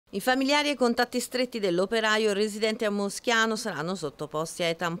I familiari e i contatti stretti dell'operaio residente a Moschiano saranno sottoposti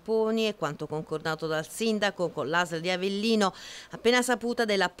ai tamponi e quanto concordato dal sindaco con l'ASL di Avellino, appena saputa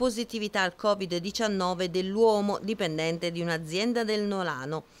della positività al Covid-19 dell'uomo dipendente di un'azienda del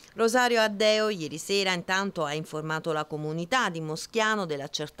Nolano. Rosario Addeo ieri sera intanto ha informato la comunità di Moschiano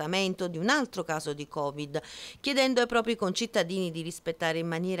dell'accertamento di un altro caso di Covid, chiedendo ai propri concittadini di rispettare in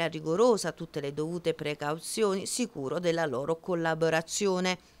maniera rigorosa tutte le dovute precauzioni, sicuro della loro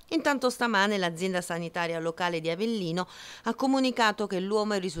collaborazione. Intanto stamane l'azienda sanitaria locale di Avellino ha comunicato che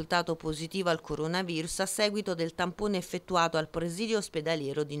l'uomo è risultato positivo al coronavirus a seguito del tampone effettuato al presidio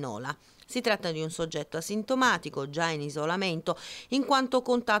ospedaliero di Nola. Si tratta di un soggetto asintomatico già in isolamento in quanto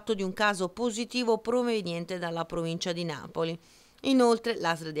contatto di un caso positivo proveniente dalla provincia di Napoli. Inoltre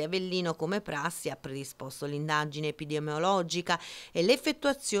l'ASL di Avellino come prassi ha predisposto l'indagine epidemiologica e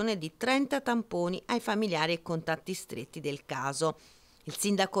l'effettuazione di 30 tamponi ai familiari e contatti stretti del caso. Il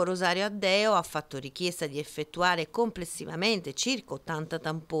sindaco Rosario Addeo ha fatto richiesta di effettuare complessivamente circa 80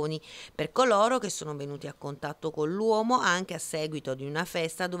 tamponi per coloro che sono venuti a contatto con l'uomo anche a seguito di una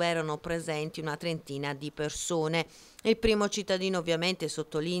festa dove erano presenti una trentina di persone. Il primo cittadino ovviamente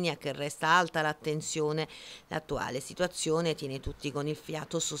sottolinea che resta alta l'attenzione. L'attuale situazione tiene tutti con il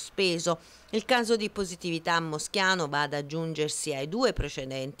fiato sospeso. Il caso di positività a Moschiano va ad aggiungersi ai due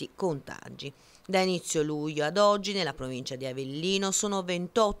precedenti contagi. Da inizio luglio ad oggi nella provincia di Avellino sono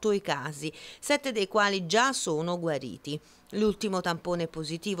 28 i casi, 7 dei quali già sono guariti. L'ultimo tampone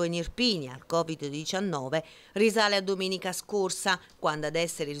positivo in Irpinia al Covid-19 risale a domenica scorsa, quando ad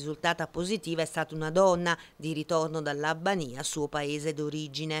essere risultata positiva è stata una donna di ritorno dall'Albania, suo paese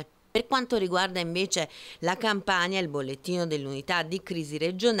d'origine. Per quanto riguarda invece la Campania, il bollettino dell'unità di crisi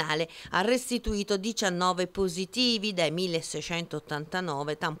regionale ha restituito 19 positivi dai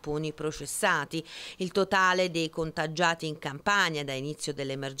 1689 tamponi processati. Il totale dei contagiati in Campania da inizio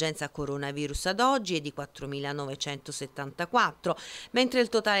dell'emergenza coronavirus ad oggi è di 4.974, mentre il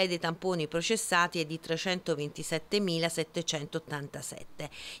totale dei tamponi processati è di 327.787.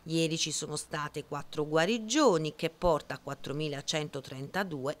 Ieri ci sono state 4 guarigioni che porta a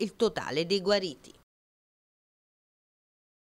 4.132 il totale dei guariti.